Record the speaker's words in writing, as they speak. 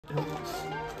Your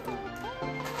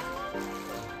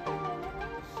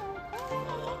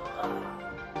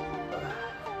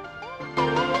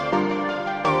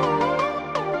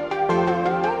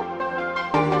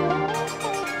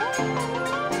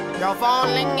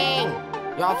phone ringing.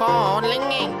 Your phone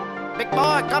ringing. Big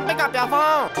boy, come pick up your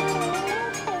phone.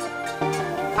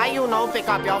 How you know pick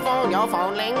up your phone? Your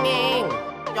phone ringing.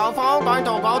 Your phone going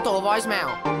to go to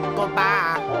voicemail.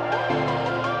 Goodbye.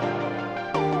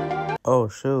 Oh,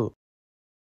 shoot.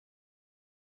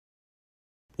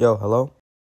 Yo, hello?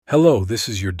 Hello, this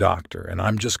is your doctor, and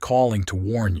I'm just calling to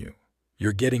warn you.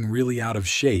 You're getting really out of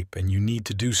shape, and you need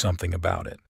to do something about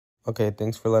it. Okay,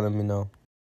 thanks for letting me know.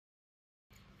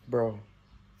 Bro,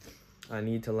 I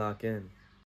need to lock in.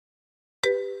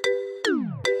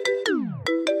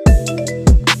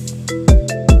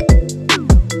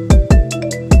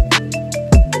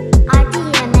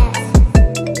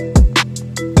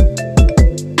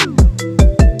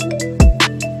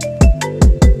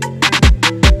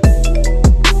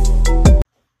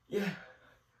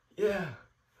 Yeah,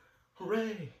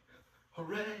 hooray,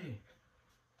 hooray.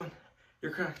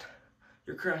 You're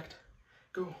cracked,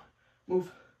 go,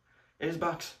 move. In his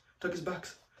box, took his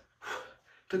box.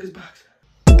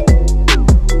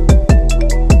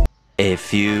 A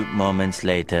few moments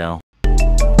later.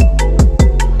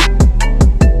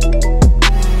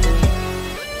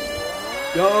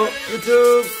 Yo,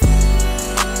 YouTube!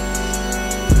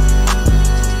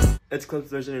 It's Clips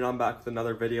Vision and I'm back with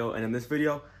another video, and in this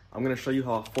video, I'm going to show you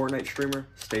how a Fortnite streamer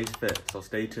stays fit, so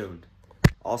stay tuned.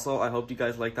 Also, I hope you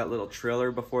guys liked that little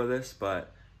trailer before this,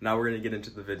 but now we're going to get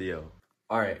into the video.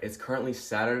 Alright, it's currently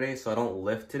Saturday, so I don't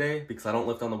lift today because I don't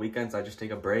lift on the weekends. I just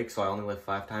take a break, so I only lift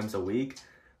 5 times a week.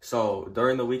 So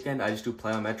during the weekend, I just do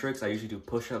plyometrics. I usually do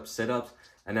push-ups, sit-ups,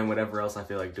 and then whatever else I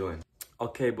feel like doing.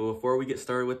 Okay, but before we get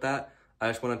started with that, I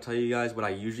just want to tell you guys what I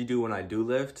usually do when I do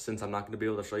lift, since I'm not going to be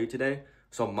able to show you today.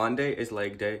 So Monday is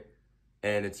leg day,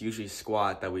 and it's usually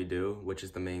squat that we do, which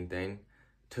is the main thing.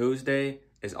 Tuesday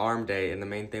is arm day, and the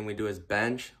main thing we do is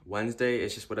bench. Wednesday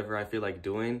is just whatever I feel like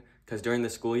doing. Because during the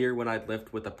school year, when I'd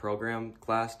lift with a program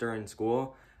class during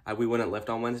school, we wouldn't lift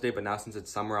on Wednesday, but now since it's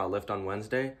summer, I'll lift on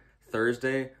Wednesday.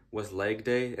 Thursday was leg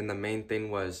day, and the main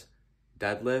thing was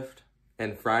deadlift.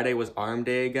 And Friday was arm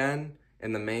day again,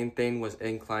 and the main thing was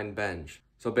incline bench.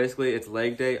 So basically, it's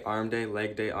leg day, arm day,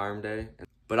 leg day, arm day.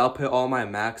 But I'll put all my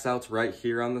max outs right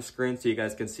here on the screen so you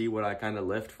guys can see what I kind of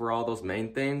lift for all those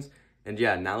main things. And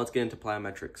yeah, now let's get into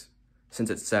plyometrics, since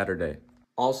it's Saturday.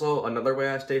 Also, another way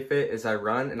I stay fit is I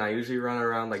run, and I usually run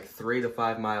around like 3 to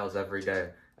 5 miles every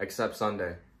day, except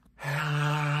Sunday.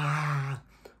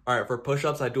 Alright, for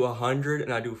push-ups, I do 100,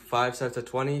 and I do 5 sets of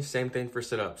 20. Same thing for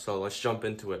sit-ups, so let's jump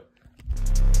into it.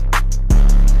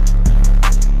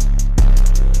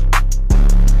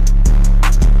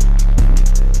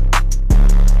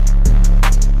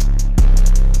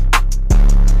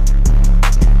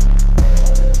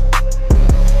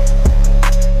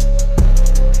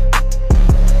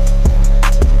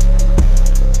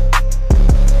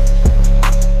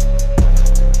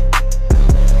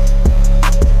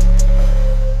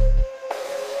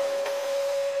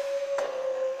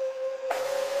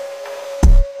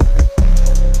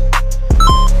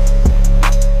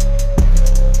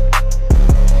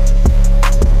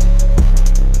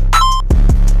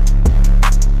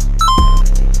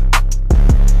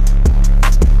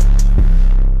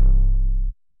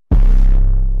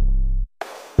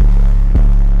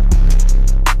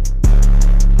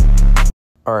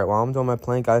 Alright, while I'm doing my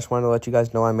plank, I just wanted to let you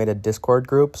guys know I made a Discord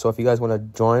group. So if you guys want to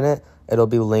join it, it'll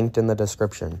be linked in the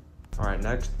description. Alright,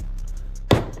 next,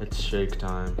 it's shake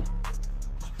time.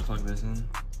 Let's plug this in.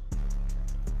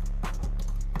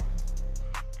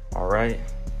 Alright,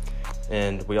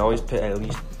 and we always put at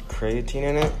least creatine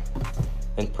in it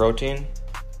and protein.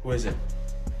 Who is it?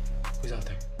 Who's out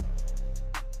there?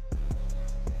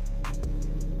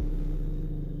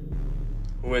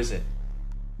 Who is it?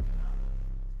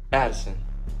 Addison.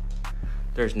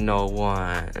 There's no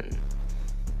one.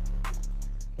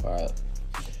 Alright.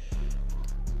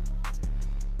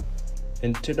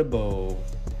 Into the bowl.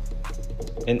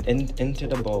 Into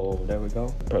the bowl. There we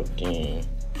go. Protein.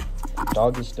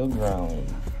 Dog is still grown.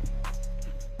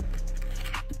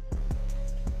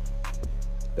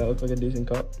 That looks like a decent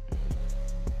cup.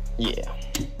 Yeah.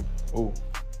 Ooh.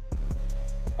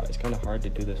 It's kind of hard to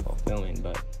do this while filming,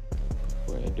 but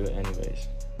we're gonna do it anyways.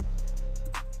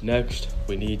 Next,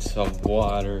 we need some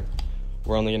water.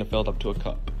 We're only gonna fill it up to a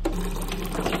cup.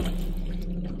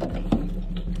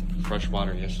 Fresh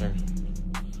water, yes sir.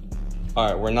 All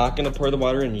right, we're not gonna pour the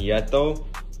water in yet though,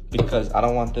 because I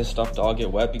don't want this stuff to all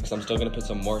get wet because I'm still gonna put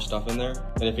some more stuff in there.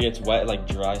 And if it gets wet, it like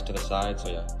dries to the side. So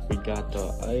yeah, we got the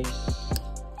ice.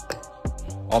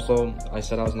 Also, I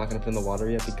said I was not gonna put in the water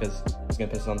yet because I was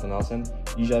gonna put something else in.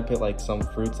 Usually I put like some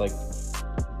fruits like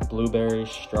blueberries,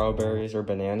 strawberries, or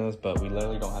bananas, but we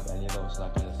literally don't have any of those, so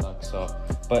that kind of sucks. So,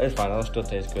 but it's fine, it'll still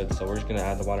taste good. So we're just gonna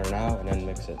add the water now and then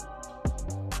mix it.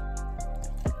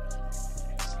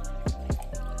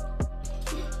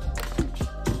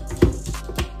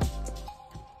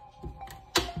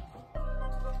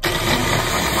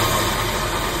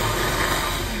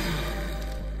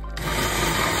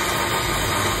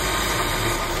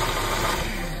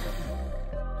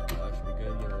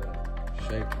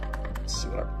 Let's see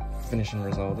what our finishing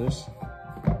result is.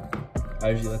 I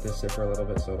usually let this sit for a little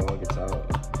bit so it all gets out,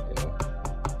 you know.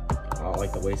 I don't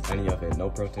like to waste any of it. No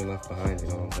protein left behind, you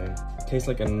know what I'm saying? Tastes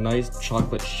like a nice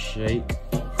chocolate shake.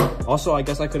 Also, I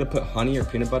guess I could have put honey or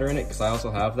peanut butter in it because I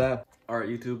also have that. Alright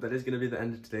YouTube, that is going to be the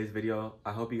end of today's video.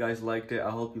 I hope you guys liked it. I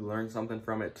hope you learned something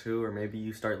from it too, or maybe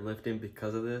you start lifting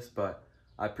because of this, but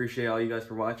I appreciate all you guys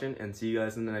for watching and see you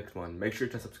guys in the next one. Make sure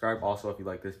to subscribe also if you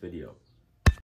like this video.